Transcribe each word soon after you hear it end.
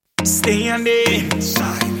Stay on the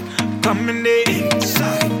inside, come in the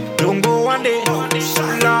inside. Don't go on the Lord,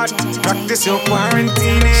 practice your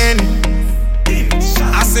quarantining.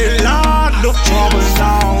 I say, Lord, look trouble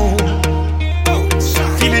now.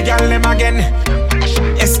 Feel the girl them again.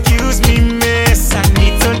 Excuse me, miss, I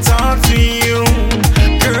need to talk to you.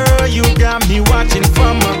 Girl, you got me watching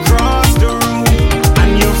from across the room.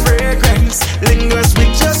 And your fragrance lingers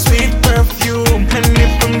with your sweet perfume. And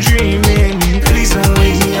if I'm dreaming, please don't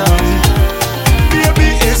wake me up. Baby,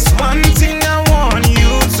 it's one thing I want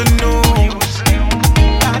you to know,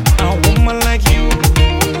 that a woman like you,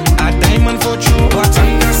 a diamond for true. But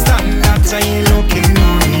understand that I ain't looking no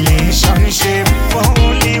relationship for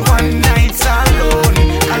only one night alone.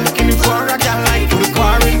 I'm looking for a girl like to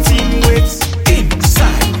quarantine with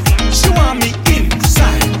inside. She want me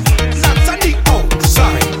inside, not on the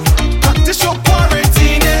outside. Practice your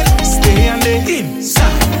quarantine, stay on the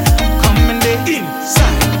inside, come in the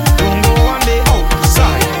inside, don't go on the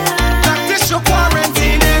outside. Practice your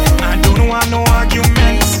quarantine. I don't want no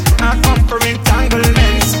arguments, I come for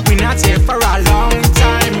entanglements. We not here for a long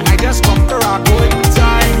time, I just come for a good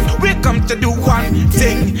time. We come to do one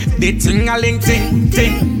thing, the ting-a-ling ting.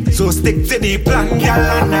 So stick to the plan, y'all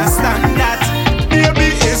understand that.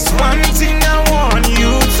 Baby, it's one thing I want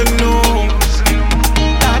you to know,